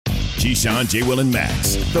Keyshawn, J. Will, and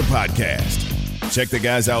Max, the podcast. Check the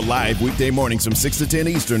guys out live weekday mornings from 6 to 10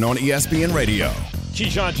 Eastern on ESPN Radio.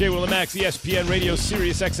 Keyshawn, J. Will, and Max, ESPN Radio,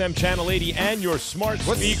 Sirius XM, Channel 80, and your smart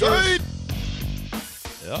speakers.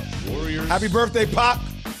 Yep, Warriors. Happy birthday, Pop.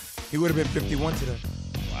 He would have been 51 today.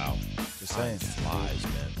 Wow. Just saying. It flies,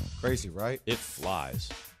 man. Crazy, right? It flies.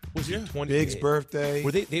 Was it 20? Big's birthday.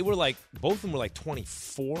 Were they were like, both of them were like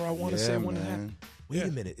 24, I want to say. Man. Wait a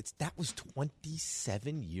minute. That was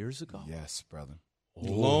 27 years ago? Yes, brother.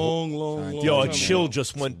 Long. Yo, a chill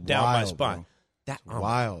just went down my spine. Bro.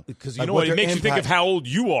 Wild. Because you know what? It makes you think of how old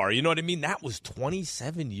you are. You know what I mean? That was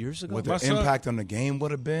 27 years ago. What the impact on the game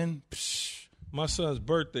would have been. My son's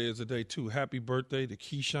birthday is today, too. Happy birthday to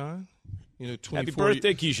Keyshawn. You know, Happy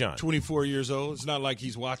birthday, Keyshawn. 24 years old. It's not like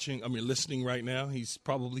he's listening right now. He's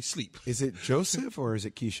probably asleep. Is it Joseph or is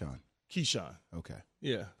it Keyshawn? Keyshawn. Okay.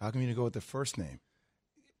 Yeah. How come you didn't go with the first name?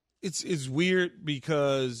 It's weird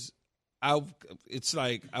because it's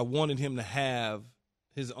like I wanted him to have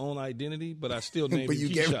his own identity, but I still named but him you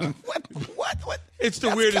Keyshawn. gave him what? It's the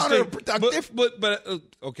That's weirdest thing. Counterproductive. But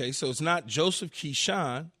okay, so it's not Joseph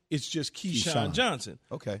Keyshawn. It's just Keyshawn Johnson.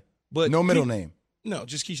 Okay. But no middle name. No,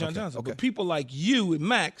 just Keyshawn Johnson. Okay. But people like you and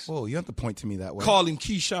Max Whoa, you have to point to me that way. call him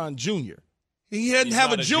Keyshawn Jr. He hadn't He's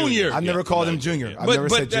have not a a junior. junior. I've never called him Junior. I've never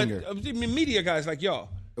said Junior. I mean, media guys like y'all,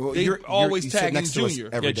 Well, they always you sit tag him next to us Junior.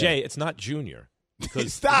 every day. Jay, it's not Junior.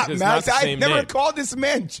 Stop, because Max. not the I same never name. called this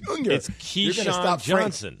man Junior. It's You're gonna Keyshawn stop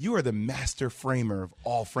Johnson. You are the master framer of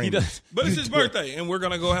all framers. But it's You his do it. birthday, and we're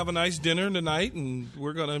going to go have a nice dinner tonight, and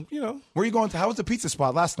we're going to, Where are you going to? How was the pizza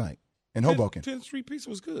spot last night in Hoboken? 10th Street Pizza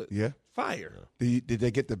was good. Yeah. Fire. Did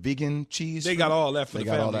they get the vegan cheese? They got all that for They the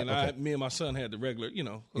got all family, that, and okay. me and my son had the regular,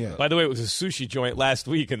 Yeah. By the way, it was a sushi joint last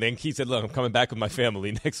week, and then Keith said, look, I'm coming back with my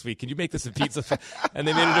family next week. Can you make this a pizza spot? And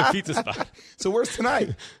they made it a pizza spot. So where's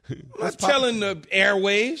tonight? I'm telling the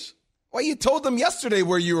airwaves. Well, you told them yesterday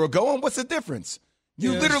where you were going. What's the difference?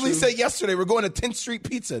 You Yeah, literally that's true. said yesterday we're going to 10th Street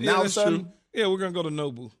Pizza. Yeah, Now, that's son, true. Yeah, we're going to go to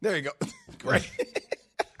Nobu. there you go. Great.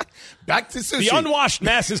 Back to sushi. The unwashed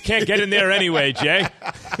masses can't get in there anyway, Jay.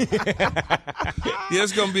 Yeah,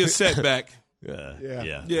 it's going to be a setback.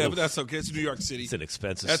 Yeah. Yeah, but that's okay. It's New York City. It's an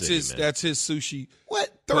expensive That's city, his. man. That's his sushi. What?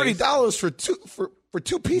 $30 for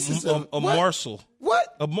two pieces of A what? morsel.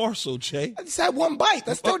 What? A morsel, Jay. I just had one bite.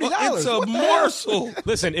 That's $30. It's a What the hell? morsel.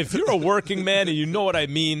 Listen, if you're a working man, and you know what I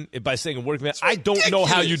mean by saying a working man, I don't know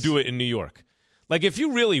how you ridiculous. do it in New York. Like, if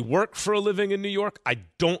you really work for a living in New York, I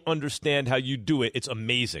don't understand how you do it. It's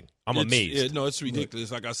amazing. I'm amazed. Yeah, no, it's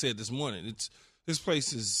ridiculous. Like I said this morning, this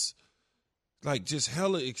place is like just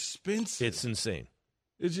hella expensive. It's insane.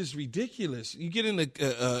 It's just ridiculous. You get in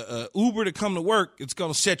a Uber to come to work, it's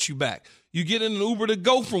going to set you back. You get in an Uber to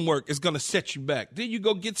go from work, it's going to set you back. Then you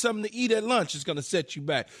go get something to eat at lunch, it's going to set you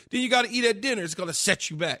back. Then you got to eat at dinner, it's going to set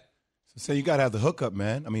you back. So you got to have the hookup,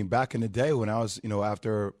 man. I mean, back in the day when I was,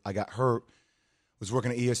 after I got hurt, was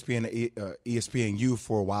working at ESPNU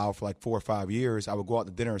for a while, for like 4 or 5 years. I would go out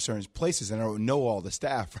to dinner at certain places, and I would know all the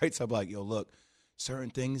staff, right? So I'd be like, yo, look,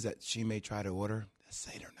 certain things that she may try to order, let's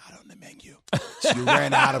say they're not on the menu. So you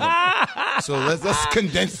ran out of them. So let's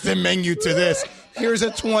condense the menu to this. Here's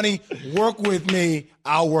a 20. Work with me.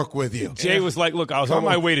 I'll work with you. Jay was like, look, I was on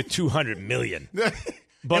my way to $200 million.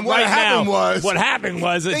 But And what right happened now, was- what happened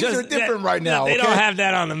was Things are different right now, They okay? don't have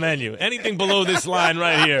that on the menu. Anything below this line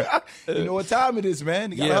right here. You know what time it is,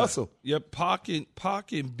 man. You got to hustle. Yeah, Pac and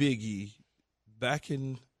Biggie back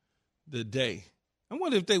in the day. I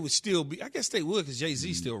wonder if they would still be. I guess they would because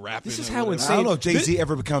Jay-Z still rapping. This is or how whatever. insane- I don't know if Jay-Z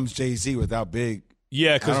ever becomes Jay-Z without Big.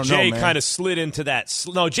 Yeah, I because don't Jay know, man. kind of slid into that.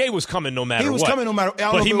 No, Jay was coming no matter He was what. coming no matter- I don't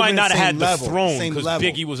know But if he it might was not the have had same the level, throne same because level.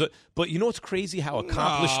 Biggie was. But you know what's crazy? How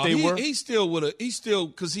accomplished they were. He still would have. He still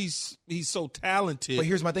because he's so talented. But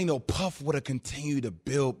here's my thing, though. Puff would have continued to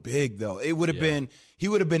build Big, though. It would have been – he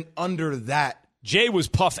would have been under that. Jay was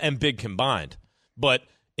Puff and Big combined. But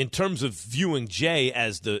in terms of viewing Jay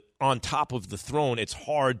as the on top of the throne, it's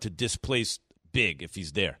hard to displace Big if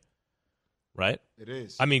he's there. Right? It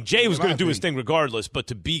is. I mean, Jay was In going my to do his opinion. thing regardless, but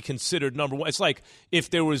to be considered number one, it's like if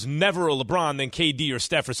there was never a LeBron, then KD or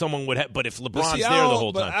Steph or someone would have. But if But LeBron's see, there the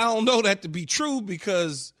whole but time, I don't know that to be true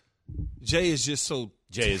because Jay is just so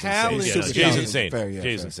Jay is talented. insane. Yeah, Super Jay's talented. insane. Fair, yeah,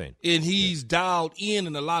 Jay's fair. insane. And he's dialed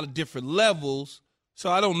in a lot of different levels.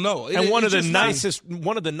 So I don't know. And one of it's the just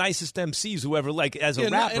not- nicest MCs who ever as a Yeah,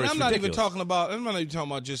 rapper. and it's I'm not even ridiculous. talking about. I'm not even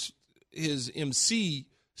talking about just his MC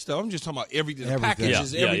stuff. I'm just talking about everything. The Everything.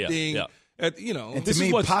 packages, Yeah, yeah, everything. yeah. And This to is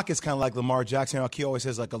me, what's- Pac is kind of like Lamar Jackson. Like he always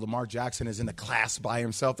says, like a Lamar Jackson is in a class by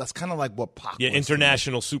himself. That's kind of like what Pac Yeah, was to me.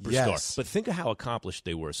 international superstar. Yes. But think of how accomplished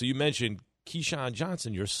they were. So you mentioned Keyshawn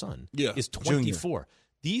Johnson, your son, Yeah. is 24.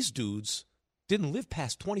 These dudes didn't live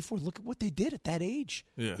past 24. Look at what they did at that age.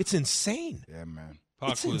 Yeah. It's insane. Yeah, man.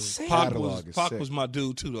 It's insane. Pac was my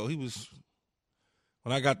dude too, though. He was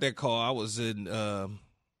when I got that call. I was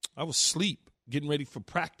asleep, getting ready for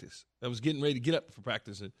practice. I was getting ready to get up for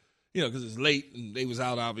practice, and because it's late and they was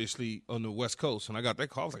out obviously on the West Coast. And I got that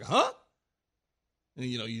call. I was like, huh? And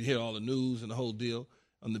you hear all the news and the whole deal.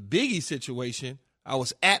 On the Biggie situation, I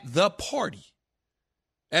was at the party.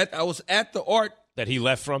 I was at the art that he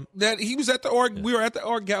left from. That he was at the art. Yeah. We were at the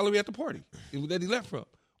art gallery at the party that he left from.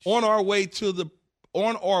 On our way to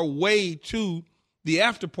the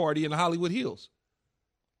after party in the Hollywood Hills.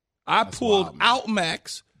 That's pulled wild, out,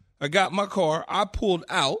 Max. I got my car. I pulled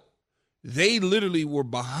out. They literally were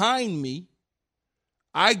behind me.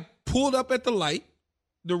 I pulled up at the light,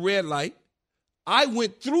 the red light. I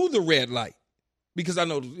went through the red light because I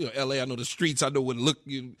know, L.A., I know the streets. I know when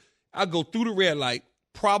I go through the red light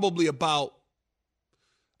probably about,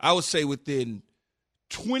 I would say within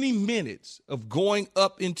 20 minutes of going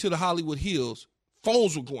up into the Hollywood Hills,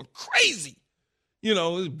 phones were going crazy.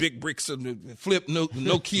 Big bricks and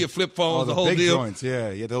Nokia flip phones, the whole big deal. Joints,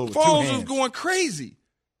 yeah, the phones was going crazy.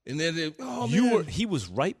 And then he was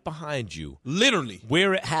right behind you, literally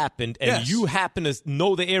where it happened, and you happen to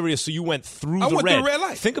know the area, so you went through the red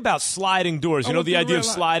light. Think about sliding doors. You know the idea of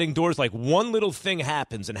sliding doors, like one little thing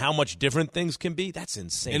happens, and how much different things can be. That's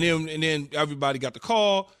insane. And then everybody got the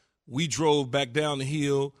call. We drove back down the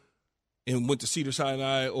hill and went to Cedar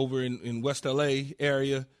Sinai over in West LA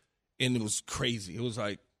area, and it was crazy. It was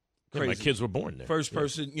like crazy. My kids were born there. First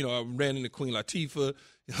person, I ran into Queen Latifah,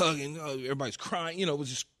 hugging, everybody's crying. It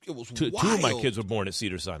was wild. Two of my kids were born at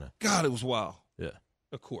Cedar Sinai. God, it was wild. Yeah.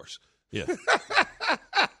 Of course. Yeah.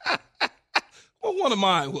 Well, one of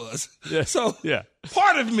mine was. Yeah. So, yeah.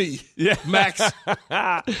 Part of me, Max.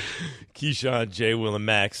 Keyshawn, J. Will, and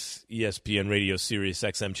Max, ESPN Radio, Sirius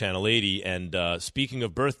XM Channel 80. And speaking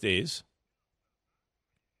of birthdays.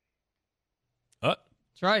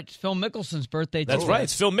 That's right. It's Phil Mickelson's birthday, too. That's right.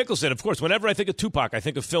 It's Phil Mickelson. Of course, whenever I think of Tupac, I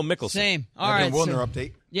think of Phil Mickelson. Same. All right. Wilner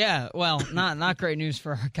update. Yeah, well, not great news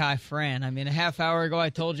for our guy, Fran. I mean, a half hour ago,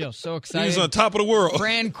 I told you I was so excited. He's on top of the world.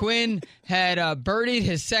 Fran Quinn had birdied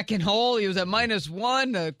his second hole. He was at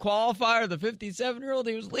 -1, the qualifier, the 57-year-old.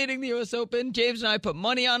 He was leading the U.S. Open. James and I put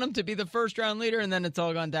money on him to be the first-round leader, and then it's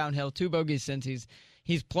all gone downhill. 2 bogeys since he's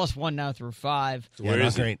 +1 now through 5.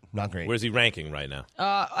 Yeah, not great. Where's he ranking right now?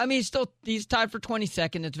 I mean, he's tied for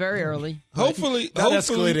 22nd. It's very early. Hopefully that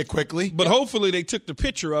escalated quickly. But hopefully they took the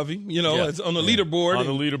picture of him. It's on the leaderboard. On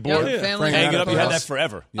the leaderboard, hang it up. You had that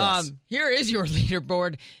forever. Yes. Here is your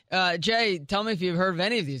leaderboard. Jay, tell me if you've heard of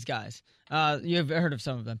any of these guys. You've heard of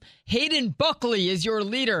some of them. Hayden Buckley is your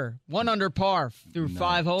leader, 1 under par through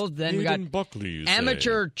 5 holes. Then we got Buckley,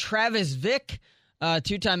 amateur Travis Vick.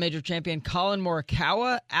 2-time major champion Colin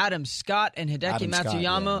Morikawa, Adam Scott, and Hideki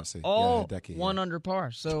Matsuyama, all 1 under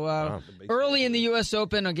par. So early in the U.S.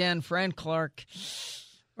 Open, again, Fran Clark,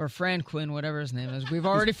 or Fran Quinn, whatever his name is. We've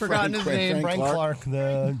already forgotten his name. Frank Clark,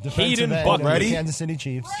 the Hayden defensive end Buckley. of the Kansas City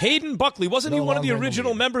Chiefs. Hayden Buckley. Wasn't he one of the longer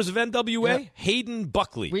original members of NWA? Yep. Hayden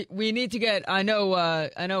Buckley. We need to get, I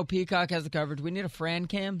know Peacock has the coverage. We need a Fran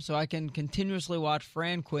cam so I can continuously watch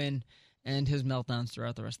Fran Quinn and his meltdowns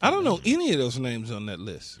throughout the rest of the I don't know any of those names on that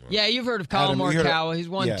list. Yeah, you've heard of Colin Morikawa. He's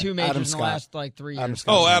won 2 majors in the last 3 years.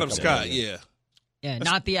 Adam Scott, yeah. Yeah,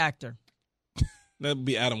 not the actor. That would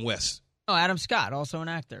be Adam West. Oh, Adam Scott, also an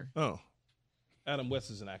actor. Oh. Adam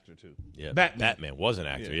West is an actor, too. Yeah, Batman was an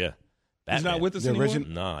actor, yeah. He's not with us anymore?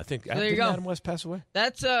 No, I think there you go. Adam West passed away.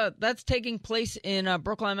 That's taking place in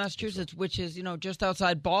Brookline, Massachusetts, which is just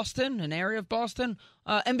outside Boston, an area of Boston.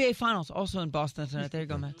 NBA Finals also in Boston tonight. There you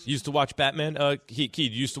go, Max. You used to watch Batman. Key, you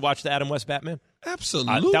used to watch the Adam West Batman?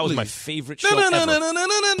 Absolutely. That was my favorite show ever.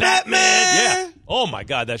 Batman! Yeah. Oh my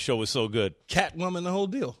God, that show was so good. Catwoman, the whole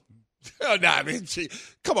deal.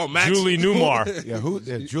 Come on, Max. Julie Newmar.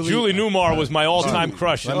 Julie Newmar was my all-time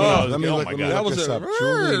crush. Let me look that was this a up.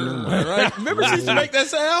 Julie Newmar. Right? Remember she used to make that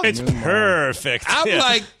sound? It's perfect. I'm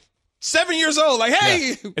like 7 years old. Like,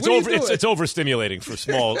 hey, it's overstimulating for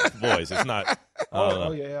small boys. It's not.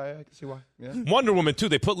 Yeah, I can see why. Yeah. Wonder Woman too.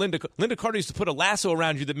 They put Linda Carter used to put a lasso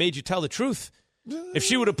around you that made you tell the truth. If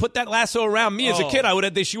she would have put that lasso around me as a kid,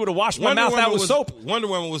 she would have washed my mouth out with soap. Wonder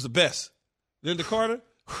Woman was the best. Linda Carter.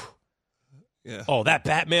 Yeah. Oh, that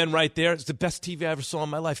Batman right there. It's the best TV I ever saw in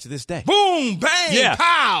my life to this day. Boom, bang,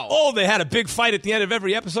 pow. Oh, they had a big fight at the end of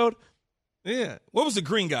every episode. Yeah. What was the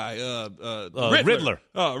green guy? Riddler.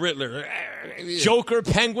 Oh, Riddler. Joker,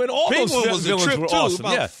 Penguin, all Penguin those was villains a trip were too. awesome.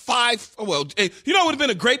 About 5. Well, hey, you know what would have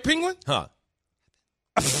been a great penguin? Huh.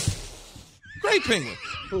 Great penguin.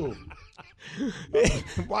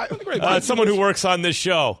 Why? Someone who works on this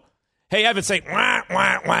show. Hey, Evan, say, wah,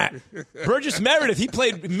 wah, wah. Burgess Meredith, he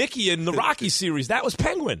played Mickey in the Rocky series. That was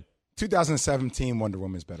Penguin. 2017 Wonder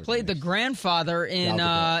Woman's better. Played the grandfather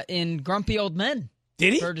in Grumpy Old Men.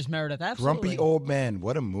 Did he? Burgess Meredith, absolutely. Grumpy Old Man.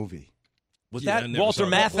 What a movie. Was that Walter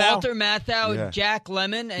Matthau? Walter Matthau, Jack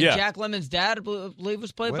Lemmon, and Jack Lemmon's dad, I believe,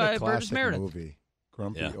 was played by Burgess Meredith. Movie.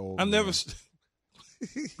 Grumpy Old I Man.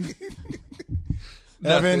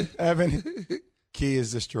 never. Evan, Key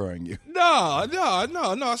is destroying you. No.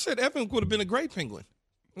 I said Evan would have been a great Penguin.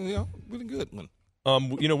 Really good one.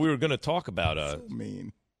 We were going to talk about So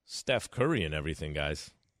mean. Steph Curry and everything,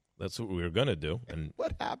 guys. That's what we were going to do. And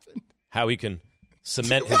what happened? How he can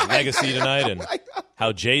cement his legacy tonight, and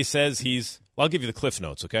how Jay says he's. Well, I'll give you the Cliff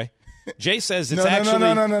Notes, okay? Jay says it's actually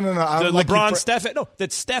no. LeBron Steph. No,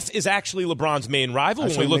 that Steph is actually LeBron's main rival.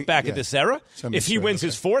 When we look back at this era, if he wins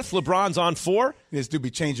his fourth, LeBron's on 4. This dude be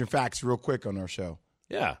changing facts real quick on our show.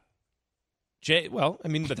 Yeah. Jay, but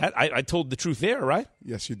I told the truth there, right?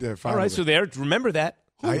 Yes, you did. Finally. All right, so remember that.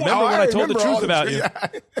 Remember when I told the truth about you?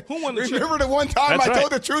 Who won the Remember the one time I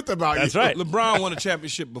told the truth about you? That's right. LeBron won a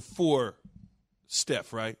championship before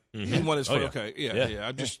Steph, right? Mm-hmm. He won his first. Yeah. Okay, yeah.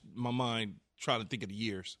 I'm just my mind trying to think of the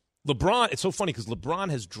years. LeBron, it's so funny because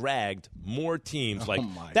LeBron has dragged more teams. Like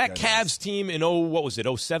that goodness. Cavs team in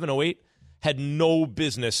 07, 08 had no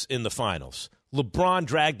business in the finals. LeBron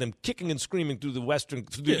dragged them kicking and screaming through the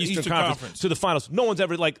Eastern Conference to the finals. No one's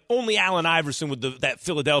ever, only Allen Iverson with that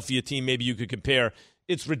Philadelphia team maybe you could compare.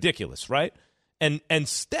 It's ridiculous, right? And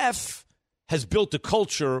Steph has built a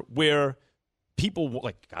culture where people,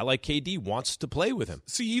 like a guy like KD, wants to play with him.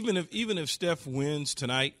 See, even if Steph wins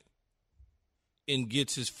tonight and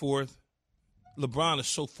gets his fourth, LeBron is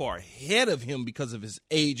so far ahead of him because of his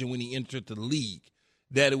age and when he entered the league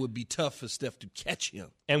that it would be tough for Steph to catch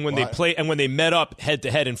him. And when they met up head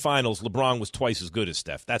to head in finals, LeBron was twice as good as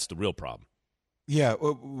Steph. That's the real problem. Yeah.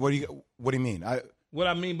 What do you mean? What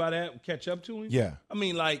I mean by that, catch up to him? Yeah. I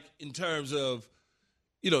mean, in terms of,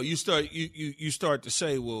 you start to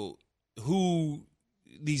say, well, who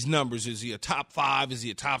these numbers, is he a top 5? Is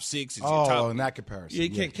he a top 6? Is he a top? In that comparison. Yeah, he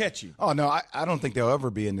can't catch you. Oh, no, I don't think they'll ever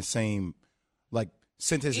be in the same,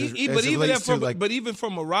 sentence but even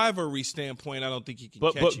from a rivalry standpoint, I don't think he can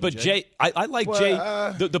catch you. But Jay, I like Jay.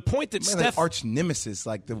 The point that Steph. Arch nemesis,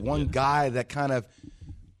 the one guy that kind of,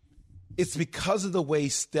 it's because of the way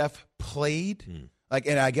Steph played.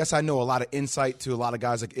 And I guess I know a lot of insight to a lot of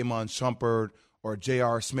guys like Iman Shumpert or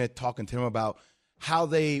J.R. Smith talking to him about how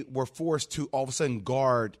they were forced to all of a sudden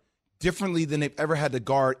guard differently than they've ever had to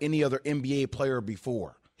guard any other NBA player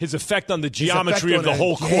before. His effect on the geometry of the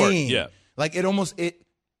whole court. Yeah.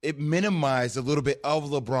 It minimized a little bit of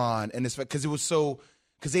LeBron, and it's because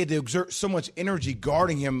they had to exert so much energy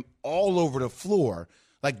guarding him all over the floor.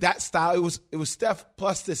 That style, it was Steph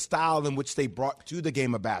plus the style in which they brought to the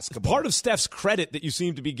game of basketball. Part of Steph's credit that you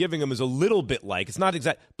seem to be giving him is a little bit it's not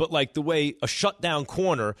exact, but the way a shutdown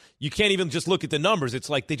corner, you can't even just look at the numbers. It's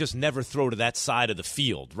they just never throw to that side of the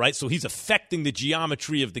field, right? So he's affecting the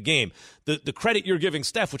geometry of the game. The credit you're giving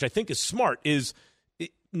Steph, which I think is smart, is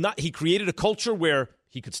he created a culture where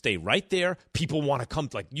he could stay right there. People want to come.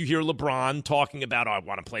 You hear LeBron talking about, I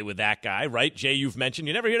want to play with that guy, right? Jay, you've mentioned.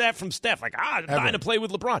 You never hear that from Steph. I'm dying to play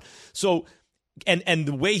with LeBron. So, and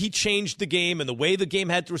the way he changed the game and the way the game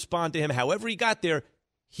had to respond to him, however he got there,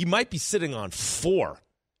 he might be sitting on 4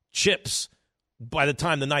 chips by the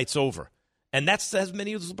time the night's over. And that's as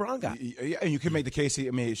many as LeBron got. Yeah, and you can make the case,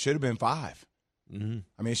 it should have been 5.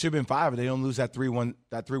 Mm-hmm. It should have been 5 if they don't lose that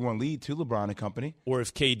 3-1 lead to LeBron and company. Or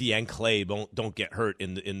if KD and Clay don't get hurt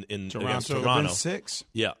in against Toronto. Toronto. 6.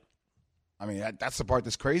 Yeah. That's the part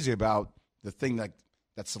that's crazy about the thing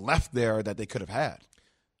that's left there that they could have had.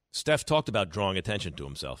 Steph talked about drawing attention to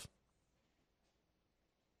himself.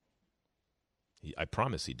 I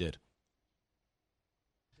promise he did.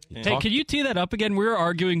 Hey, can you tee that up again? We were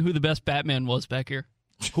arguing who the best Batman was back here.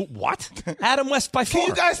 What? Adam West by far. Can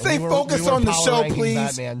you guys stay focused on the show, please?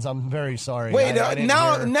 Batmans. I'm very sorry. Wait,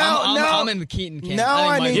 I'm in the Keaton camp. Now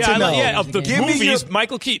I need to know. Of the movies,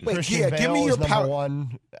 Michael Keaton. Christian Bale give me your is number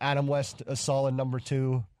 1. Adam West, a solid number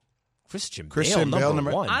 2. Christian Bale,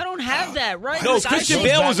 number 1. I don't have that, right? No, Christian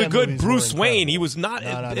Bale was a good Bruce Wayne. He was not.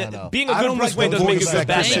 No. Being a good Bruce Wayne doesn't make a good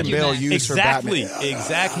Batman. Christian Bale used for Batman.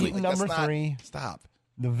 Exactly. Number 3. Stop.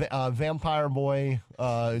 The Vampire Boy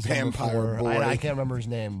is Vampire number 4. Boy. I can't remember his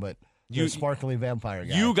name, but the sparkly vampire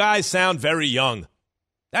guy. You guys sound very young.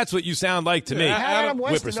 That's what you sound like to me. Adam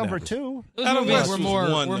West is number 2. Those movies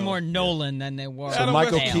were more Nolan than they were. So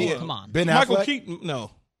Michael Keaton. Come on. Ben Affleck? Michael Keaton,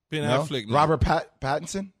 no. Ben Affleck, no. Robert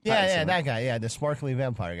Pattinson? Yeah, that guy. Yeah, the sparkly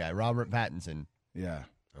vampire guy, Robert Pattinson. Yeah.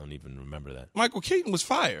 I don't even remember that. Michael Keaton was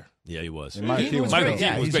fire. Yeah, he was. Michael Keaton was great.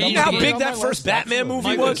 You know how big that first Batman movie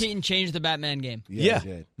was? Michael Keaton changed the Batman game. Yeah.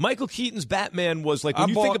 Michael Keaton's Batman was like, when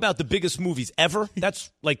you think about the biggest movies ever,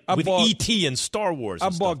 that's like with E.T. and Star Wars. I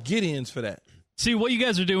bought Gideons for that. See, what you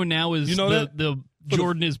guys are doing now is the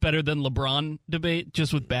Jordan is better than LeBron debate,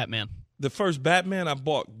 just with Batman. The first Batman, I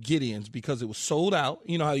bought Gideons because it was sold out.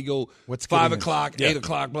 You know how you go What's 5 Gideons? o'clock, 8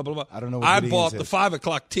 o'clock, blah, blah, blah. I don't know what I Gideons bought is. the 5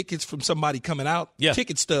 o'clock tickets from somebody coming out,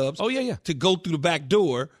 ticket stubs. Oh, yeah. To go through the back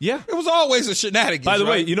door. Yeah. It was always a shenanigans. By the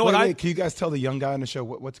way, you know what Can you guys tell the young guy on the show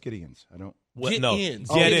what's Gideons? I don't. Get-ins.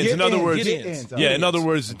 No. Get-ins. In other words, Get-ins. in other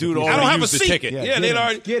words, the dude I don't already have a used the seat. ticket. Yeah, they'd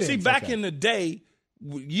already. Get-ins. See, back Okay. in the day,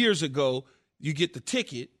 years ago, you get the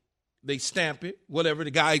ticket, they stamp it, whatever.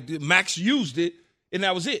 The guy, Max used it, and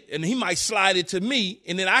that was it. And he might slide it to me,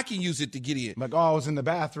 and then I can use it to get in. Like, I was in the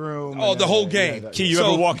bathroom. Oh, the whole game. Key, you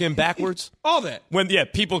ever walk in backwards? All that. When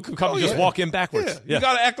people could come and just walk in backwards. Yeah. You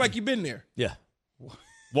got to act like you've been there. Yeah.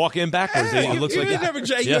 Walk in backwards. It looks like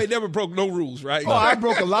you ain't never broke no rules, right? Oh, I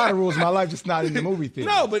broke a lot of rules in my life, just not in the movie theater.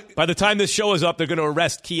 No, but by the time this show is up, they're going to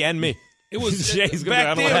arrest Key and me. It was Jay's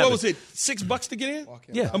back then. What was it? $6 to get in?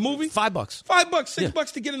 Yeah, a movie. $5. $5,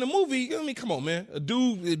 $6 to get in a movie. I mean, come on, man. A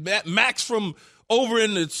dude, Max from over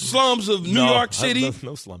in the slums of New York City.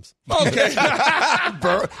 No slums. Okay.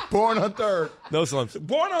 Born on third. No slums.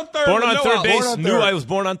 Born on third. Born on no third out. base. Born on Knew third. I was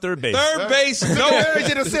born on third base. Third base. No. Marriage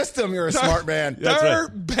in a system. You're a smart man.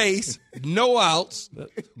 Third base. No outs.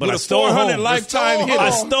 But I with stole a 400 home. lifetime hit. I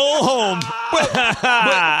stole home.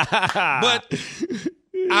 But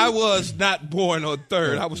I was not born on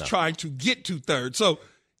third. I was trying to get to third. So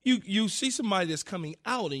you see somebody that's coming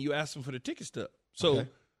out and you ask them for the ticket stub. So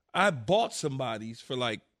I bought somebody's for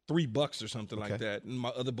like $3 or something like that. And my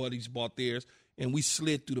other buddies bought theirs and we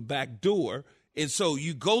slid through the back door. And so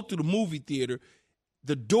you go through the movie theater.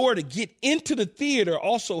 The door to get into the theater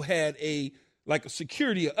also had a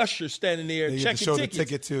security, a usher standing there checking tickets. The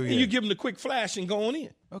ticket too, And you give them the quick flash and go on in.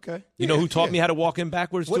 Okay. You know who taught me how to walk in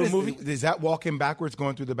backwards to a movie? Is that walking backwards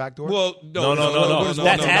going through the back door? Well, no.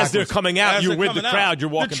 That's as they're coming out. As You're they're with the coming crowd. out. You're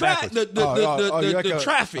walking backwards. The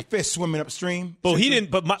traffic. A fish swimming upstream. But he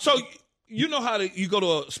didn't. But so you know how you go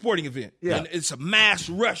to a sporting event, and it's a mass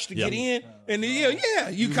rush to get in, and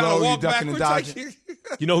you kind of walk backwards.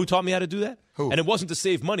 You know who taught me how to do that? Who? And it wasn't to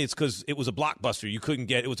save money. It's because it was a blockbuster. You couldn't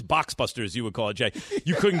get. It was a boxbuster, as you would call it, Jay.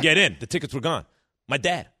 You couldn't get in. The tickets were gone. My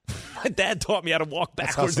dad. My dad taught me how to walk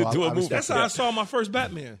backwards into a movie. That's how I saw my first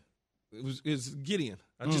Batman. It was Gideon.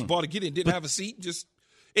 I just bought a Gideon. Didn't have a seat.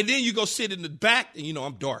 And then you go sit in the back, and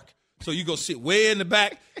I'm dark. So you go sit way in the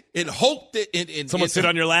back and hope that someone sit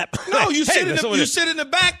on your lap. No, you sit in the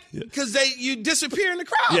back because you disappear in the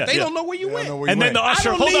crowd. Yeah, they don't know where you went. And then the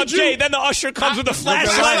usher, hold up, Jay. Then the usher comes with a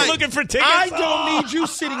flashlight looking for tickets. I don't need you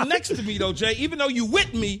sitting next to me though, Jay. Even though you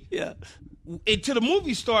with me. Yeah. Until the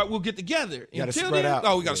movie start, we'll get together. You got to Until spread then, out.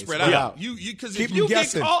 No, we got to spread out. Because if you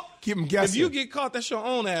get caught, keep them guessing. If you get caught, that's your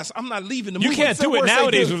own ass. I'm not leaving the movie. You can't do it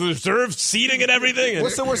nowadays with reserved seating and everything.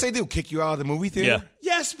 What's the worst they do? Kick you out of the movie theater? Yeah.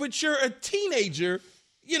 Yes, but you're a teenager,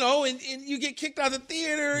 and you get kicked out of the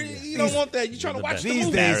theater. You don't want that. You're trying to watch the movie.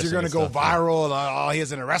 These days, you're going to go viral. He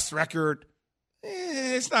has an arrest record.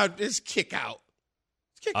 It's not. It's kick out.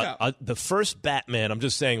 Kick out. The first Batman, I'm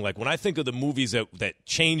just saying, when I think of the movies that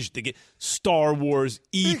changed the game, Star Wars,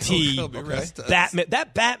 E.T., Batman.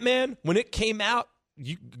 That Batman, when it came out,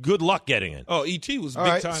 good luck getting it. Oh, E.T. was All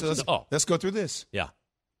big right, time. So let's go through this. Yeah.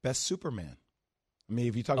 Best Superman. I mean,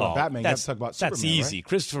 if you talk about Batman, you have to talk about Superman. That's easy. Right?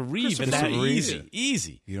 Christopher Reeve, and that's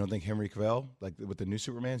easy. You don't think Henry Cavill, with the new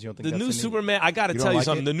Supermans, you don't think the new Superman? I got to tell you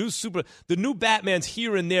something. The new Batmans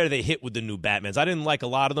here and there they hit with the new Batmans. I didn't like a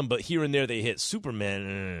lot of them, but here and there they hit.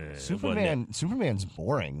 Superman's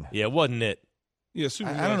boring. Yeah, wasn't it? Yeah,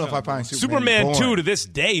 Superman. I don't know if I find Superman boring. 2 to this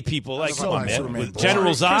day. People come on, man. With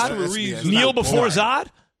General Zod, Neil before Zod.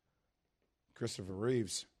 Christopher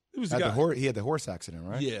Reeves. He had the horse accident,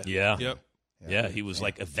 right? Yeah. Yep. Yeah, he was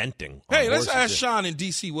eventing. Hey, let's ask Sean in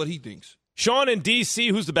D.C. what he thinks. Sean in D.C.,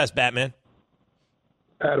 who's the best Batman?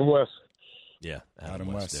 Adam West. Yeah,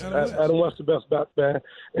 Adam West. Adam West, the best Batman.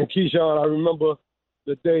 And Keyshawn, I remember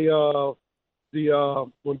the day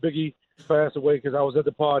when Biggie passed away because I was at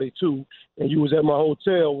the party too, and you was at my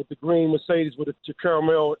hotel with the green Mercedes with the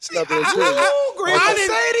caramel leather interior. Green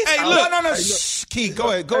Mercedes. Hey, look. No. Keith, go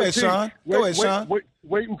ahead, Sean. Go ahead, Sean.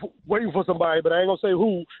 Waiting for somebody, but I ain't gonna say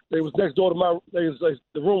who. They was next door to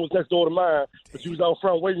the room was next door to mine, but she was out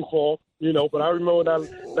front waiting for him. But I remember when I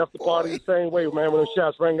left the party the same way, man. When the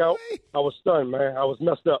shots rang out, I was stunned, man. I was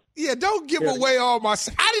messed up. Yeah, don't give away all my.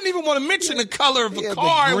 I didn't even want to mention the color of the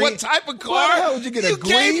car and what type of car. Why the hell would you get a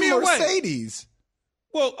green Mercedes?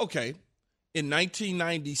 Well, okay. in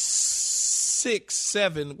 1996,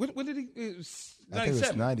 7. When did he? It was 97. I think it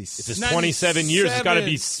was 96. If it's 27 years, it's got to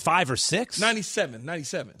be 5 or 6? 97.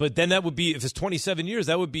 But then that would be, if it's 27 years,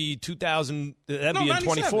 that would be 2000, that'd be in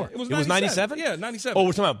 24. It was 97? Yeah, 97. Oh,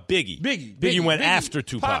 we're talking about Biggie. Biggie went after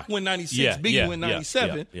Tupac. Pac went 96, Biggie went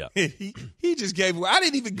 97. Yeah. He just gave, I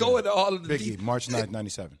didn't even go into all of the Biggie, March 9th,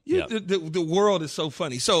 97. The world is so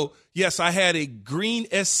funny. So, yes, I had a green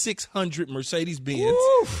S600 Mercedes-Benz.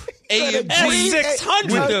 AMG S600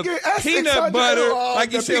 with the peanut butter,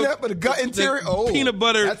 like you said, peanut butter, gut interior. Peanut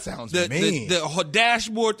butter. That sounds mean. The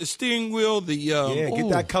dashboard, the steering wheel, the get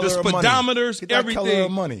that color the of money. speedometers, Get that everything. color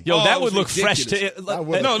of money. Yo, that would look ridiculous. fresh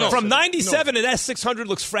to No. From 97, an S600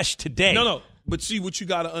 looks fresh today. No. But see, what you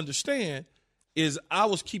got to understand is I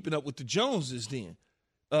was keeping up with the Joneses then.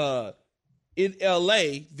 In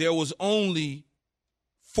L.A., there was only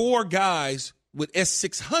 4 guys with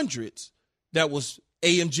S600s that was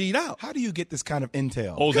AMG'd out. How do you get this kind of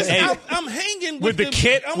intel? Oh, I'm hanging with the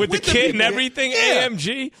kit, kit and everything. Yeah.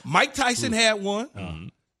 AMG. Mike Tyson had one.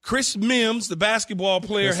 Chris Mims, the basketball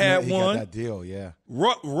player, had one. Got that deal, yeah.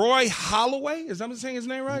 Roy Holloway, is that saying his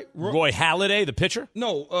name right? Roy Halladay, the pitcher.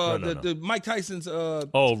 No, the Mike Tyson's.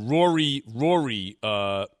 Rory.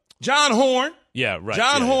 John Horn. Yeah, right.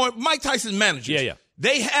 John Horn, Mike Tyson's manager. Yeah.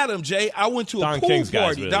 They had him, Jay. I went to a pool King's party.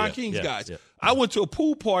 Guys, really, Don King's guys. Yeah. I went to a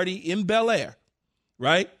pool party in Bel Air,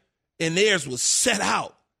 right? And theirs was set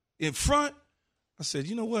out in front. I said,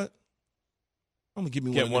 you know what? I'm gonna give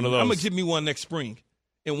me one of those. I'm gonna give me one next spring,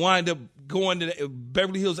 and wind up going to the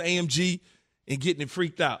Beverly Hills AMG and getting it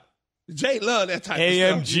freaked out. Jay loved that type of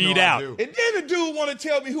stuff. AMG'd out. And then the dude want to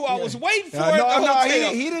tell me who I was waiting for.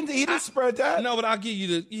 He didn't spread that. No, but I'll give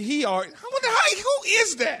you I wonder who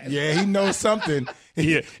is that? Yeah, he knows something.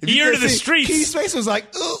 Ear to the streets. Keith's face was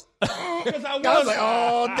like, ooh. Because I was like,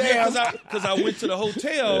 oh, damn. Because I went to the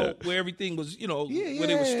hotel where everything was, where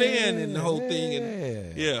they were staying and the whole thing.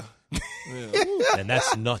 And and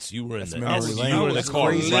that's nuts. You were in the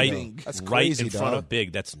car right in front of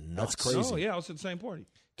Big. That's nuts. That's crazy. Oh, yeah, I was at the same party.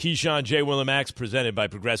 Keyshawn, J. Will, and Max, presented by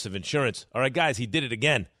Progressive Insurance. All right, guys, he did it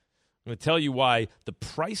again. I'm going to tell you why the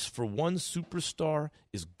price for one superstar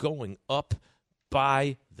is going up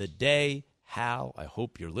by the day. Hal, I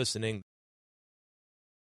hope you're listening.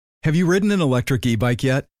 Have you ridden an electric e-bike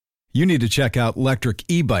yet? You need to check out Electric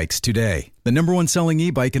E-Bikes today, the #1 selling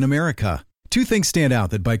e-bike in America. 2 things stand out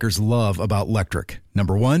that bikers love about Electric.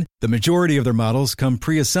 Number 1, the majority of their models come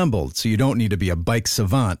pre-assembled, so you don't need to be a bike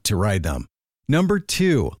savant to ride them. Number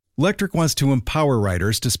 2, Electric wants to empower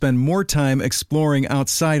riders to spend more time exploring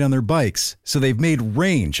outside on their bikes, so they've made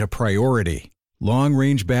range a priority.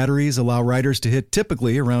 Long-range batteries allow riders to hit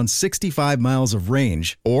typically around 65 miles of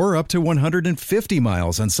range or up to 150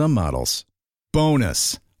 miles on some models.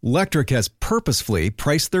 Bonus, Electric has purposefully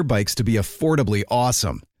priced their bikes to be affordably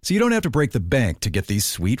awesome, so you don't have to break the bank to get these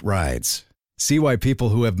sweet rides. See why people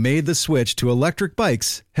who have made the switch to electric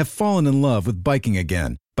bikes have fallen in love with biking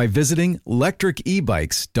again by visiting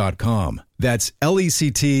lectricebikes.com. That's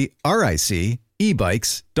LECTRIC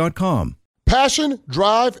ebikes.com. Passion,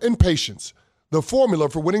 drive, and patience. The formula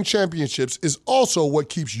for winning championships is also what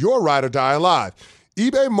keeps your ride or die alive.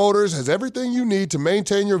 eBay Motors has everything you need to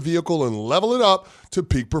maintain your vehicle and level it up to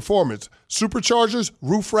peak performance. Superchargers,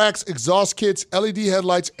 roof racks, exhaust kits, LED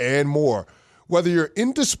headlights, and more. Whether you're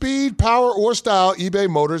into speed, power, or style, eBay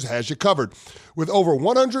Motors has you covered. With over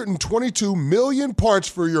 122 million parts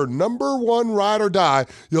for your #1 ride or die,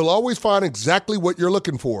 you'll always find exactly what you're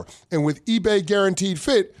looking for. And with eBay Guaranteed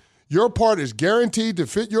Fit, your part is guaranteed to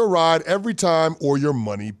fit your ride every time or your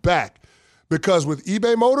money back. Because with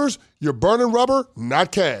eBay Motors, you're burning rubber,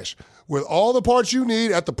 not cash. With all the parts you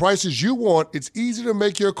need at the prices you want, it's easy to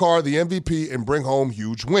make your car the MVP and bring home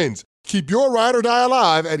huge wins. Keep your ride or die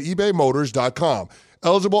alive at ebaymotors.com.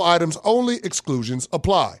 Eligible items only. Exclusions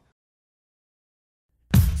apply.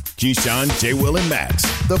 Keyshawn, J. Will, and Max,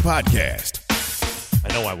 the podcast.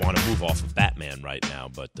 I know I want to move off of Batman right now,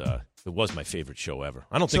 but it was my favorite show ever.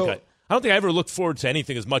 I don't think I ever looked forward to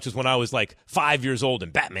anything as much as when I was like 5 years old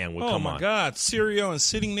and Batman would come on. Oh, my God. Cereal and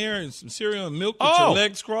sitting there and some cereal and milk with your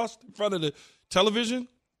legs crossed in front of the television.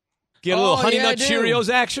 Get a little Honey Nut Cheerios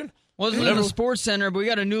action. Wasn't in the Sports Center, but we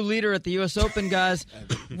got a new leader at the U.S. Open, guys.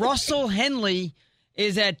 Russell Henley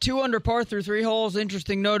is at 2 under par through 3 holes.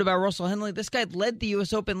 Interesting note about Russell Henley. This guy led the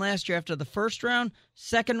U.S. Open last year after the first round,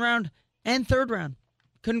 second round, and third round.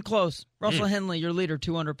 Couldn't close. Russell Henley, your leader,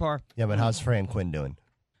 2 under par. Yeah, but how's Fran Quinn doing?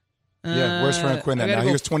 Yeah, where's Fran Quinn at now?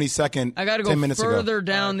 He was 22nd. I got to go further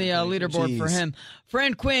down the leaderboard for him.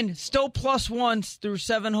 Fran Quinn still +1 through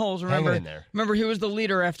 7 holes. Remember, he was the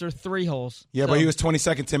leader after 3 holes. Yeah, but he was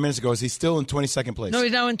 22nd 10 minutes ago. Is he still in 22nd place? No,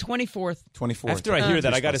 he's now in 24th. 24th. After I hear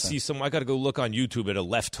that, I got to see some. I got to go look on YouTube at a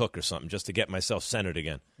left hook or something just to get myself centered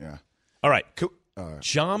again. Yeah. All right.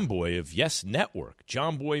 Jomboy of Yes Network,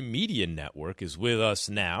 Jomboy Media Network, is with us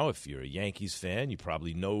now. If you're a Yankees fan, you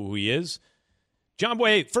probably know who he is.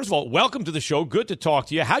 Jomboy, first of all, welcome to the show. Good to talk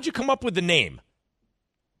to you. How'd you come up with the name?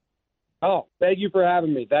 Oh, thank you for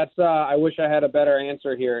having me. That's I wish I had a better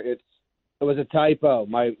answer here. It was a typo.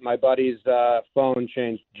 My buddy's phone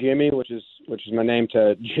changed Jimmy, which is my name,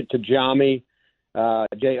 to Jommy,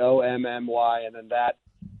 Jommy, and then that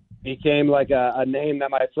became like a name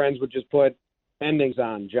that my friends would just put endings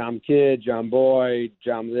on: Jom Kid, Jom Boy,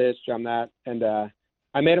 Jom this, Jom that. And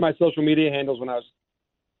I made it my social media handles when I was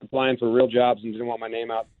applying for real jobs and didn't want my name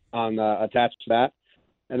out on attached to that.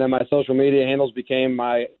 And then my social media handles became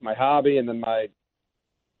my hobby and then my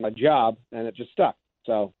job, and it just stuck.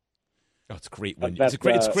 So it's great when it's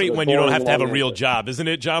great when you don't have to have a real job, isn't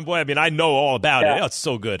it, Jomboy? I mean, I know all about it. Oh, it's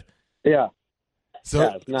so good. Yeah. So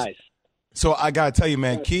yeah, it's nice. So I got to tell you,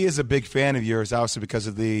 man, Key is a big fan of yours, obviously because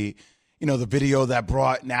of the video that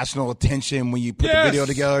brought national attention when you put the video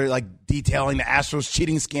together, like detailing the Astros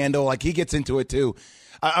cheating scandal. Like, he gets into it too.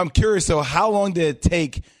 I'm curious, though, how long did it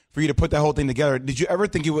take for you to put that whole thing together? Did you ever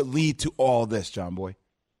think it would lead to all this, Jomboy?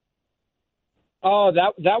 Oh,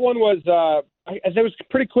 that one was it was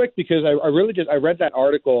pretty quick because I read that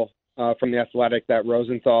article from The Athletic that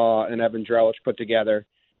Rosenthal and Evan Drellich put together,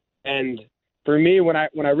 and for me, when I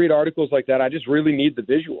read articles like that, I just really need the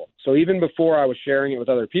visual. So even before I was sharing it with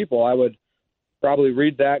other people, I would probably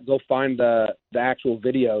read that, go find the actual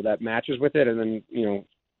video that matches with it, and then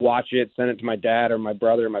watch it, send it to my dad or my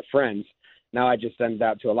brother or my friends. Now I just send it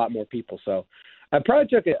out to a lot more people. So I probably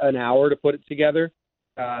took an hour to put it together.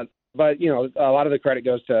 But, a lot of the credit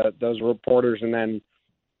goes to those reporters and then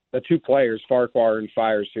the 2 players, Farquhar and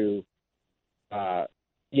Fires, who,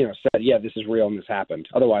 said, yeah, this is real and this happened.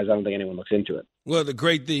 Otherwise, I don't think anyone looks into it. Well, the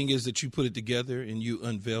great thing is that you put it together and you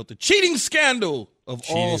unveiled the cheating scandal of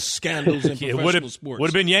all scandals in professional sports. Would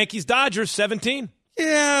have been Yankees-Dodgers 17. Yeah,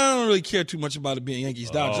 I don't really care too much about it being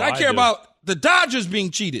Yankees-Dodgers. I care about the Dodgers being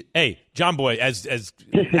cheated. Hey, Jomboy,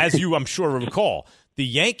 as you I'm sure recall, the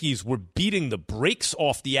Yankees were beating the brakes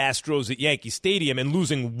off the Astros at Yankee Stadium and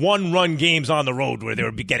losing 1-run games on the road where they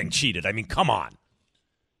were getting cheated. I mean, come on.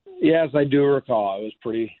 Yes, I do recall. It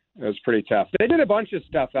was pretty tough. They did a bunch of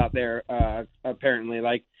stuff out there. Apparently,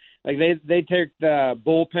 like they take the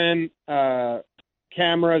bullpen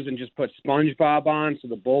cameras and just put SpongeBob on, so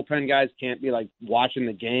the bullpen guys can't be like watching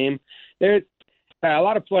the game. A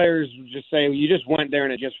lot of players just say you just went there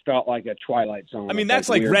and it just felt like a Twilight Zone. I mean, that's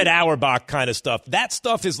like Red Auerbach kind of stuff. That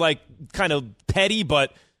stuff is like kind of petty,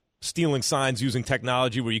 but stealing signs using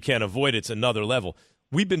technology where you can't avoid it's another level.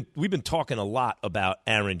 We've been talking a lot about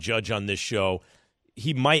Aaron Judge on this show.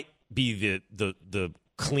 He might be the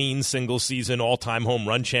clean single season all-time home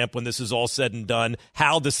run champ when this is all said and done.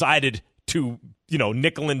 Hal decided to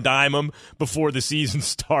nickel and dime him before the season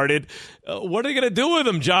started. What are they going to do with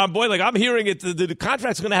him, Jomboy? Like, I'm hearing it, the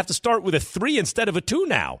contract's going to have to start with a 3 instead of a 2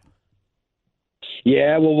 now.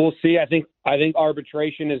 Yeah, well, we'll see. I think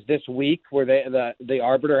arbitration is this week, where the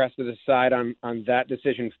arbiter has to decide on that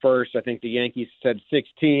decision first. I think the Yankees said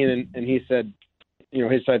 16, and he said,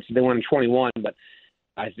 his side said they wanted 21. But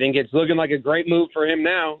I think it's looking like a great move for him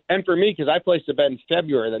now, and for me, because I placed a bet in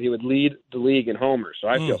February that he would lead the league in homers, so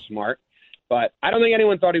I feel smart. But I don't think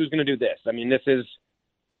anyone thought he was going to do this. I mean, this is,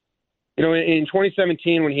 in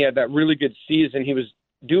 2017 when he had that really good season, he was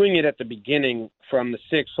doing it at the beginning from the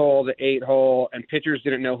 6-hole, the 8-hole, and pitchers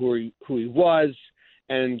didn't know who he was,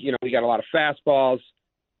 and he got a lot of fastballs.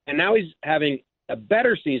 And now he's having a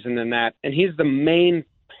better season than that, and he's the main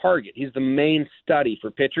target. He's the main study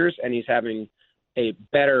for pitchers, and he's having a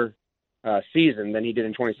better season than he did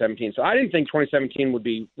in 2017. So I didn't think 2017 would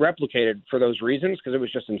be replicated for those reasons because it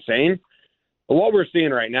was just insane. But what we're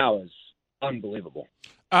seeing right now is unbelievable.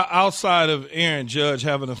 Outside of Aaron Judge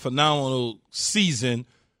having a phenomenal season,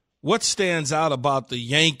 what stands out about the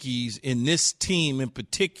Yankees in this team in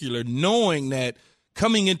particular, knowing that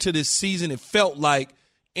coming into this season it felt like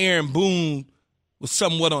Aaron Boone was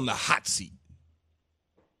somewhat on the hot seat?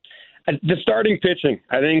 The starting pitching.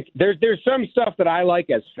 I think there's some stuff that I like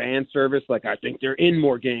as fan service. Like, I think they're in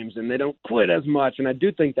more games and they don't quit as much, and I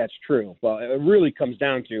do think that's true. Well, it really comes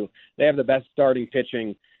down to they have the best starting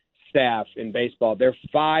pitching staff in baseball. Their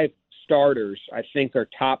 5 starters, I think, are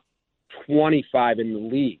top 25 in the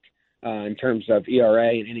league. in terms of ERA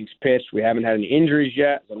and innings pitched. We haven't had any injuries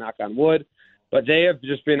yet, so knock on wood. But they have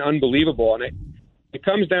just been unbelievable. And it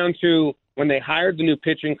comes down to when they hired the new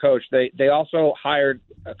pitching coach, they also hired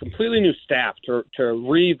a completely new staff to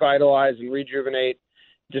revitalize and rejuvenate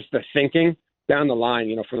just the thinking down the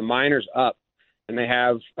line, from the minors up. And they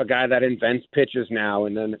have a guy that invents pitches now,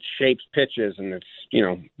 and then it shapes pitches, and it's,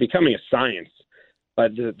 becoming a science.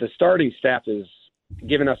 But the starting staff is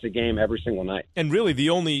giving us a game every single night. And really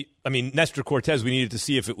Nestor Cortez, we needed to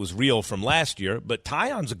see if it was real from last year, but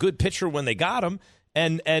Taillon's a good pitcher when they got him.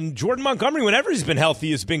 And Jordan Montgomery, whenever he's been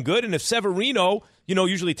healthy, has been good. And if Severino,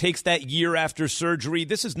 usually takes that year after surgery,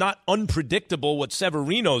 this is not unpredictable what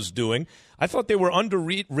Severino's doing. I thought they were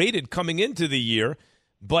underrated coming into the year,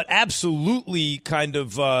 but absolutely kind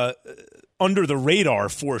of under the radar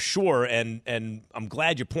for sure. And I'm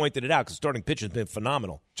glad you pointed it out because starting pitch has been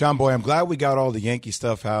phenomenal. Jomboy, I'm glad we got all the Yankee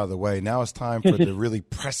stuff out of the way. Now it's time for the really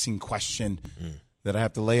pressing question that I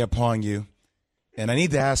have to lay upon you. And I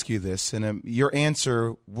need to ask you this, and your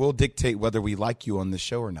answer will dictate whether we like you on this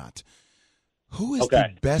show or not. Who is the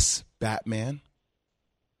best Batman,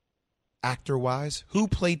 actor-wise? Who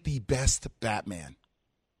played the best Batman?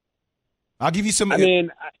 I'll give you some.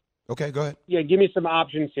 Okay, go ahead. Yeah, give me some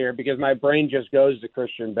options here because my brain just goes to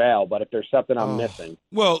Christian Bale. But if there's something I'm missing,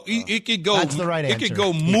 well, it could go. That's the right answer. It could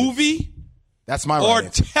go movie. That's my right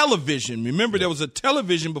answer. Television. Remember, there was a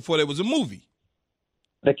television before there was a movie.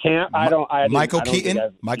 The camp. Michael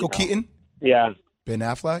Keaton. Michael Keaton. Yeah. Ben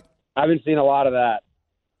Affleck. I haven't seen a lot of that.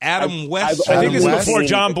 Adam West. I think it's before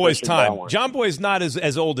Jomboy's time. Jomboy's not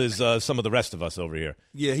as old as some of the rest of us over here.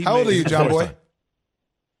 Yeah. How old are you, Jomboy?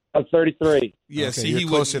 I'm 33. Yeah. Okay, see, you're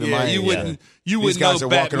closer to mine. You wouldn't know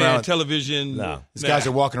Batman around, television. No. These guys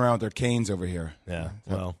are walking around with their canes over here. Yeah.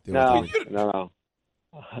 Well. No.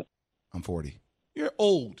 I'm 40. You're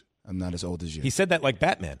old. I'm not as old as you. He said that like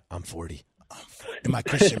Batman. I'm 40. In my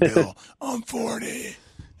Christian Bale, I'm 40.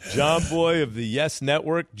 Jomboy of the Yes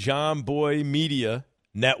Network, Jomboy Media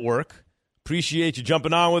Network. Appreciate you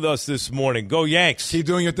jumping on with us this morning. Go Yanks. Keep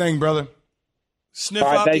doing your thing, brother. Sniff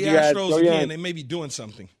out the Astros again. They may be doing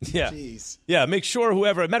something. Yeah. Jeez. Yeah, make sure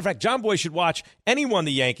whoever. Matter of fact, Jomboy should watch anyone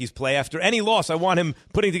the Yankees play after any loss. I want him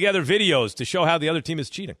putting together videos to show how the other team is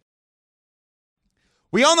cheating.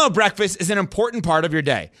 We all know breakfast is an important part of your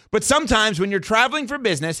day, but sometimes when you're traveling for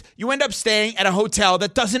business, you end up staying at a hotel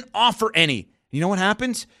that doesn't offer any. You know what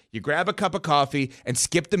happens? You grab a cup of coffee and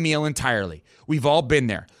skip the meal entirely. We've all been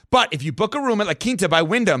there. But if you book a room at La Quinta by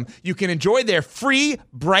Wyndham, you can enjoy their free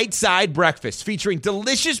Bright Side breakfast featuring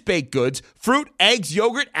delicious baked goods, fruit, eggs,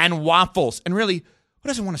 yogurt, and waffles. And really, who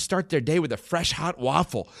doesn't want to start their day with a fresh, hot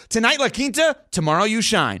waffle? Tonight, La Quinta, tomorrow you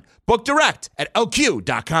shine. Book direct at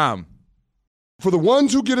LQ.com. For the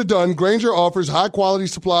ones who get it done, Grainger offers high-quality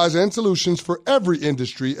supplies and solutions for every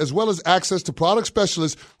industry, as well as access to product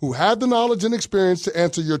specialists who have the knowledge and experience to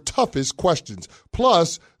answer your toughest questions.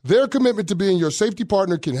 Plus, their commitment to being your safety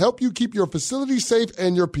partner can help you keep your facility safe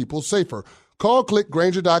and your people safer. Call, click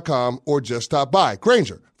Grainger.com, or just stop by.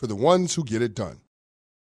 Grainger, for the ones who get it done.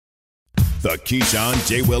 The Keyshawn,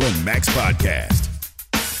 J. Will, and Max podcast.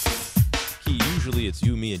 Usually it's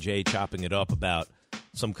you, me, and Jay chopping it up about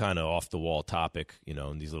some kind of off-the-wall topic,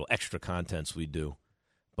 and these little extra contents we do.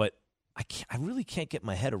 But I really can't get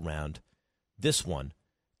my head around this one.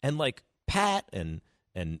 And like Pat and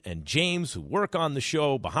James, who work on the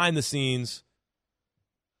show behind the scenes,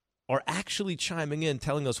 are actually chiming in,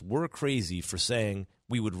 telling us we're crazy for saying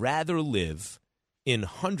we would rather live in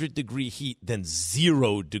 100-degree heat than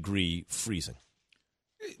 0-degree freezing.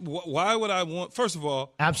 Why would I want, first of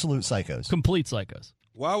all, absolute psychos. Complete psychos.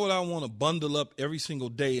 Why would I want to bundle up every single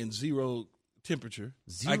day in zero temperature?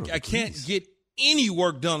 I can't get any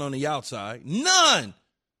work done on the outside. None.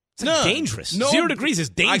 It's dangerous. No, 0 degrees is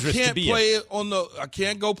dangerous. I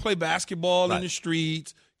can't go play basketball in the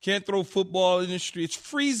streets. Can't throw football in the streets. It's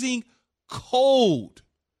freezing cold.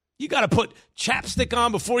 You got to put chapstick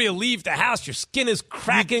on before you leave the house. Your skin is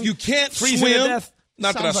cracking. You can't freezing swim. To death.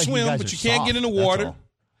 Not that I swim, but you can't get in the water.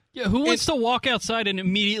 Yeah, who wants to walk outside and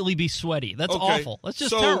immediately be sweaty? That's awful. That's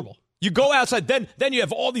just terrible. You go outside, then you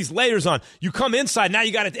have all these layers on. You come inside, now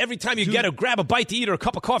you got to, every time you get to grab a bite to eat or a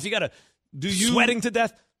cup of coffee, you got to sweating to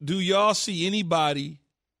death. Do y'all see anybody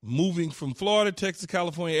moving from Florida, Texas,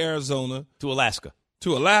 California, Arizona to Alaska?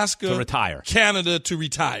 To retire. Canada to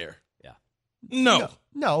retire. Yeah.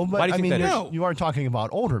 No, but I mean, no. You are talking about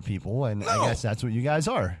older people, and I guess that's what you guys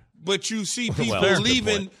are. But you see people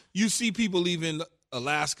leaving. You see people leaving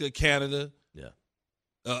Alaska, Canada,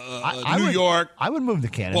 New York. I would move to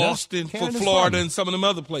Canada, Boston, Canada's for Florida, fun. and some of them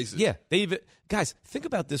other places. Yeah, Guys, think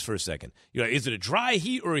about this for a second. Is it a dry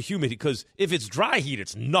heat or a humid? Because if it's dry heat,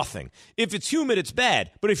 it's nothing. If it's humid, it's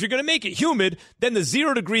bad. But if you're going to make it humid, then the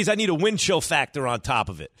 0 degrees, I need a wind chill factor on top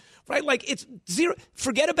of it. Right? Like it's 0.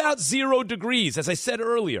 Forget about 0 degrees. As I said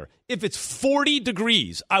earlier, if it's 40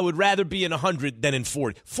 degrees, I would rather be in 100 than in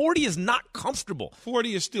 40. 40 is not comfortable.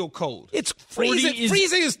 40 is still cold. It's freezing.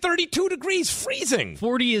 Freezing is 32 degrees. Freezing.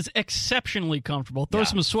 40 is exceptionally comfortable. Throw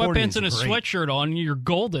some sweatpants and a sweatshirt on, you're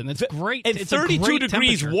golden. It's great. And it's 32 a great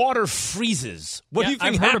degrees, water freezes. What do you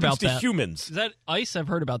think happens to humans? Is that ice? I've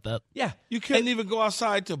heard about that. Yeah. You couldn't even go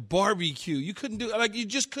outside to barbecue. You couldn't do you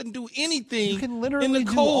just couldn't do anything. You can literally in the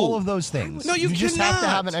do cold. all of those things. No, you just cannot. have to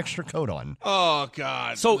have an extra coat on. Oh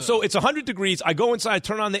God. So it's 100 degrees. I go inside,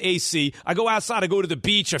 turn on the AC. I go outside. I go to the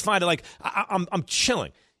beach. I find it I'm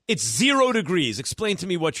chilling. It's 0 degrees. Explain to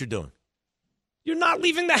me what you're doing. You're not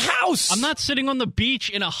leaving the house. I'm not sitting on the beach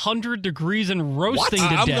in 100 degrees and roasting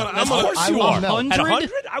to death. Of course you are. 100? At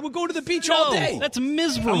 100, I would go to the beach all day. That's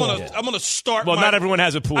miserable. I'm gonna start. Well, not everyone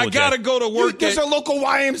has a pool. I gotta go to work. There's a local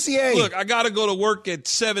YMCA. Look, I gotta go to work at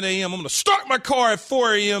 7 a.m. I'm gonna start my car at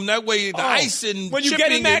 4 a.m. That way, the ice and when you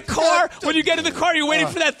get in that car, when you get in the car, you're waiting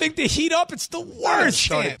for that thing to heat up. It's the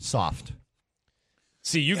worst. Soft.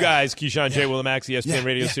 See, you guys, Keyshawn J. Willimax, ESPN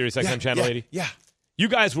Radio Series, XM Channel 80. Yeah. You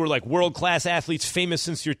guys were like world-class athletes, famous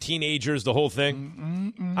since you're teenagers, the whole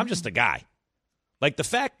thing. I'm just a guy. Like the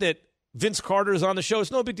fact that Vince Carter is on the show, it's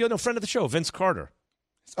no big deal. No, friend of the show, Vince Carter.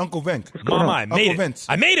 It's Uncle Vince. Mama, I made Uncle it. Vince.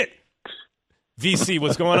 I made it. VC,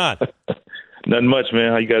 what's going on? Nothing much,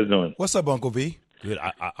 man. How you guys doing? What's up, Uncle V? Good.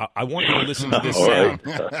 I want you to listen to this sound.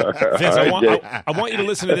 Vince, I want you to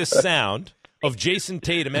listen to this sound of Jason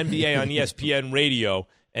Tatum, NBA on ESPN Radio,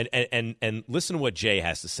 and listen to what Jay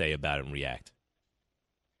has to say about it and react.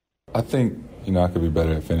 I think, I could be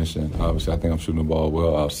better at finishing. Obviously, I think I'm shooting the ball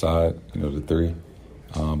well outside, the three.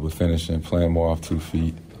 But finishing, playing more off 2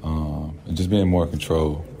 feet, and just being more in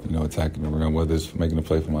control, attacking the rim, whether it's making a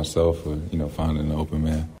play for myself or, finding an open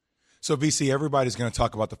man. So, VC, everybody's going to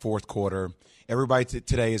talk about the fourth quarter. Everybody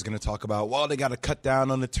today is going to talk about, they got to cut down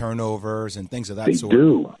on the turnovers and things of that sort. They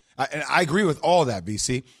do. I agree with all that,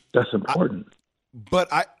 VC. That's important. But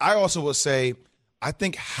I also will say, I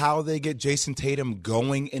think how they get Jason Tatum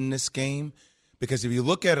going in this game, because if you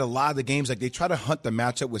look at a lot of the games, like they try to hunt the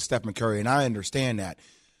matchup with Steph Curry, and I understand that.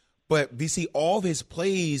 But VC, all of his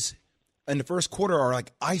plays in the first quarter are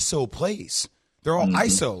like ISO plays. They're all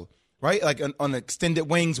ISO, right? Like on extended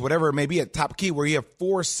wings, whatever it may be at top key, where you have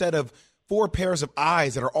four pairs of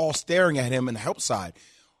eyes that are all staring at him in the help side.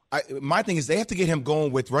 My thing is they have to get him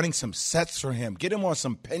going with running some sets for him. Get him on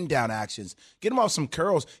some pin down actions. Get him on some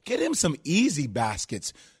curls. Get him some easy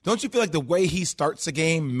baskets. Don't you feel like the way he starts the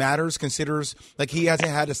game matters, considers like he hasn't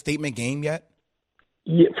had a statement game yet?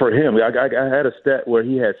 Yeah, for him, I had a stat where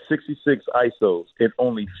he had 66 ISOs and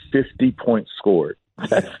only 50 points scored.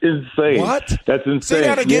 That's insane. What? That's insane. Say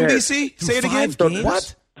that again, yeah. BC. Say it again.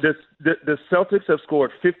 What? The Celtics have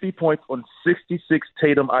scored 50 points on 66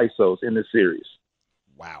 Tatum ISOs in this series.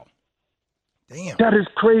 Wow. Damn. That is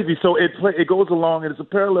crazy. So it goes along, and it's a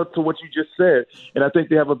parallel to what you just said, and I think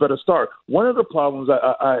they have a better start. One of the problems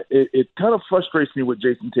it kind of frustrates me with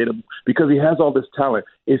Jason Tatum, because he has all this talent,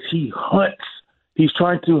 is he hunts. He's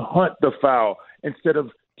trying to hunt the foul instead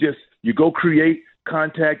of just you go create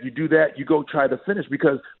contact, you do that, you go try to finish.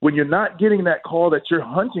 Because when you're not getting that call that you're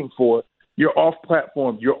hunting for, you're off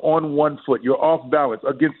platform, you're on 1 foot, you're off balance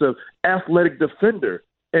against an athletic defender.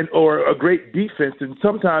 Or a great defense, and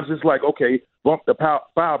sometimes it's like, okay, bump the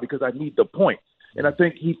foul because I need the point. And I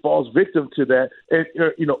think he falls victim to that, and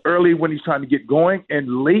early when he's trying to get going,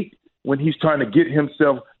 and late when he's trying to get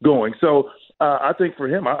himself going. So I think for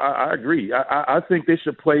him, I agree. I think they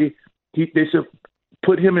should play. They should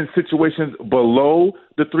put him in situations below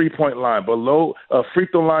the 3-point line, below a free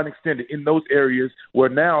throw line extended, in those areas where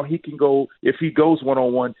now he can go. If he goes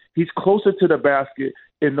one-on-one, he's closer to the basket.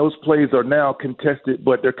 And those plays are now contested,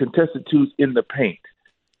 but they're contested twos in the paint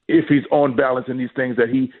if he's on balance in these things that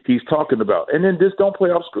he's talking about. And then just don't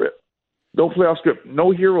play off script. Don't play off script.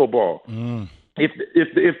 No hero ball.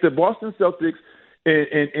 If the Boston Celtics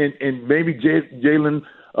and maybe Jaylen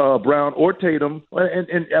Brown or Tatum,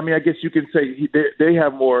 and I mean, I guess you can say they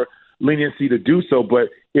have more leniency to do so, but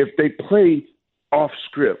if they play off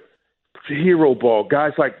script, hero ball,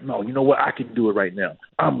 guys like, no, you know what, I can do it right now.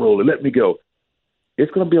 I'm rolling. Let me go. It's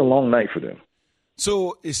going to be a long night for them.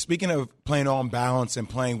 So, speaking of playing on balance and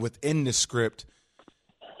playing within the script,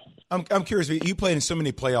 I'm curious. You played in so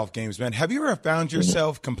many playoff games, man. Have you ever found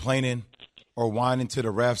yourself complaining or whining to the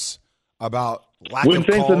refs about when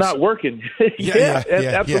things are not working.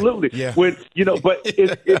 Absolutely. Yeah. When but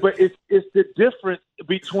it's the difference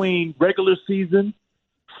between regular season,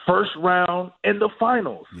 first round, and the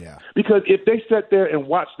finals. Yeah. Because if they sat there and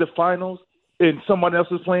watched the finals and someone else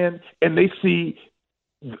is playing and they see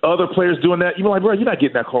other players doing that, you're like, bro, you're not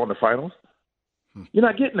getting that call in the finals. You're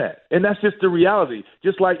not getting that. And that's just the reality.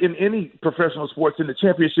 Just like in any professional sports, in the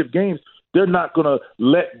championship games, they're not going to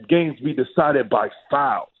let games be decided by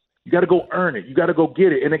fouls. You got to go earn it. You got to go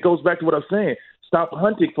get it. And it goes back to what I'm saying. Stop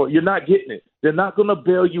hunting for it. You're not getting it. They're not going to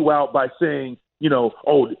bail you out by saying,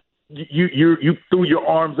 oh, you threw your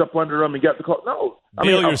arms up under them and got the call. No.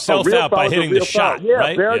 Bail yourself out by hitting the shot. Yeah,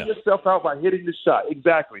 right? Bail yourself out by hitting the shot.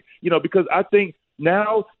 Exactly. Because I think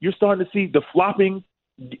now you're starting to see the flopping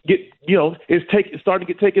it's starting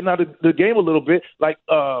to get taken out of the game a little bit. Like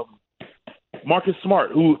Marcus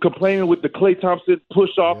Smart, who complaining with the Klay Thompson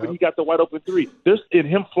push off and he got the wide open three. There's in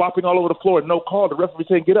him flopping all over the floor, no call. The referee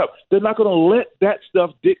saying get up. They're not going to let that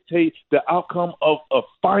stuff dictate the outcome of a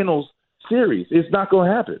finals series. It's not going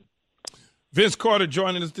to happen. Vince Carter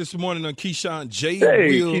joining us this morning on Keyshawn, Jay,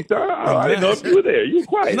 Hey, Will. Keyshawn, I didn't know if you were there. You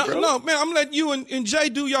quiet, bro. No, man, I'm letting you and Jay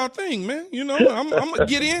do y'all thing, man. I'm going to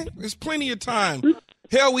get in. There's plenty of time.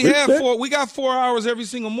 Hell, we got 4 hours every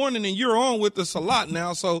single morning, and you're on with us a lot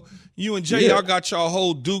now. So you and Jay, y'all got y'all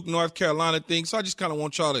whole Duke, North Carolina thing. So I just kind of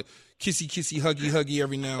want y'all to kissy, huggy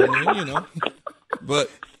every now and then,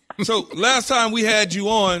 But so last time we had you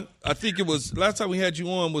on,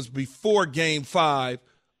 was before Game 5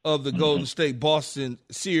 of the Golden State Boston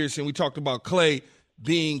series, and we talked about Klay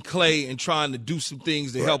being Klay and trying to do some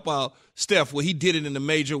things to help out Steph. Well, he did it in a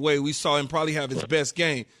major way. We saw him probably have his best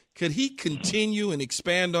game. Could he continue and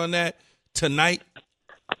expand on that tonight?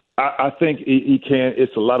 I think he can.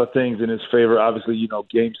 It's a lot of things in his favor. Obviously,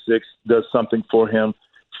 Game 6 does something for him.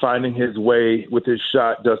 Finding his way with his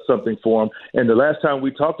shot does something for him. And the last time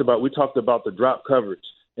we talked about the drop coverage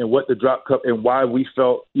and what the drop and why we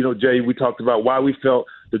felt, Jay, we talked about why we felt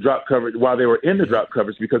the drop coverage, why they were in the drop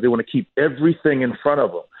coverage, because they want to keep everything in front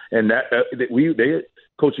of them. And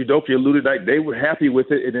Coach Udoka alluded like they were happy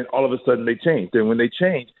with it, and then all of a sudden they changed. And when they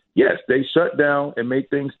changed, yes, they shut down and made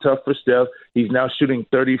things tough for Steph. He's now shooting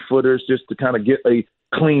 30-footers just to kind of get a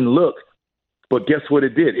clean look. But guess what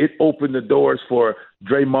it did? It opened the doors for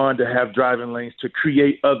Draymond to have driving lanes, to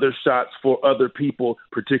create other shots for other people,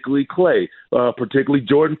 particularly Klay, particularly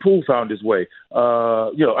Jordan Poole found his way.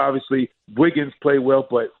 Obviously Wiggins played well,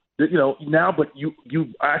 but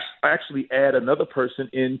you actually add another person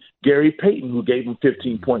in Gary Payton, who gave him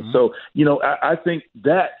 15 points. So, I think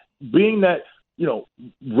that being that,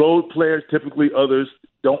 road players, typically others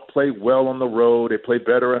don't play well on the road. They play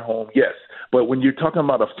better at home. Yes. But when you're talking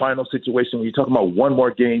about a final situation, when you're talking about one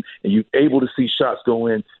more game and you're able to see shots go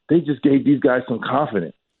in, they just gave these guys some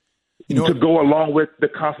confidence. To go along with the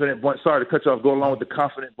confident bunch. Sorry to cut you off. Go along with the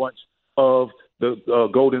confident bunch of the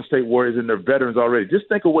Golden State Warriors and their veterans already. Just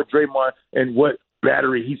think of what Draymond and what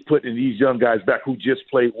battery he's putting these young guys back who just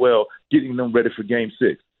played well, getting them ready for Game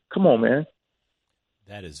 6. Come on, man.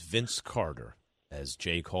 That is Vince Carter, as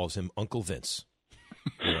Jay calls him, Uncle Vince.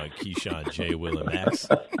 Here on Keyshawn, Jay, Will, and Max,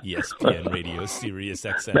 ESPN Radio, Sirius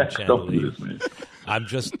XM Channel 8. I'm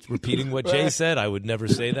just repeating what Jay said. I would never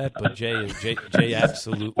say that, but Jay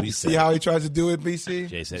absolutely said. See how he tries to do it, BC?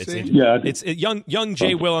 Jay said it's young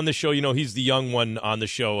Jay Will on the show. He's the young one on the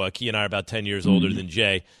show. Key and I are about 10 years older than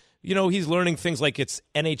Jay. He's learning things like it's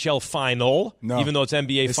NHL final, even though it's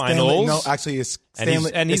NBA finals. Actually, it's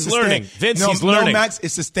Stanley. And he's learning. He's learning. No, Max,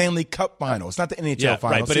 it's the Stanley Cup final. It's not the NHL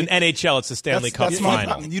final. Right, but in NHL, it's the Stanley Cup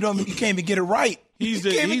final. You can't even get it right. He's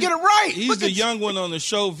the young one on the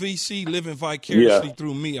show, VC, living vicariously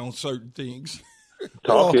through me on certain things.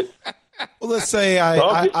 Talk it. Well, let's say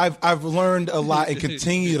I've learned a lot and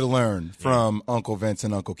continue to learn from Uncle Vince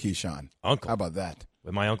and Uncle Keyshawn. Uncle. How about that?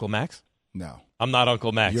 With my Uncle Max? No. I'm not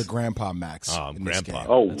Uncle Max. You're Grandpa Max. Oh, I'm Grandpa.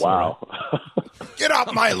 Oh, wow. Get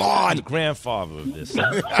off my lawn. The grandfather of this. All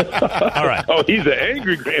right. Oh, he's an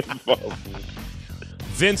angry grandfather.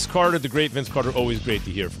 Vince Carter, the great Vince Carter. Always great to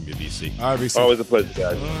hear from you, VC. All right, VC. Always a pleasure,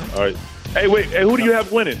 guys. All right. Hey, wait. Hey, who do you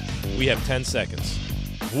have winning? We have 10 seconds.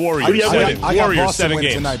 Warriors. I got Boston 7 winning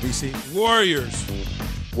games. tonight, BC.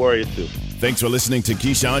 Warriors 2. Thanks for listening to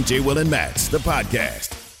Keyshawn, J. Will, and Max, the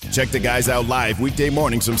podcast. Check the guys out live weekday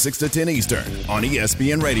mornings from 6 to 10 Eastern on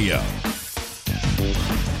ESPN Radio.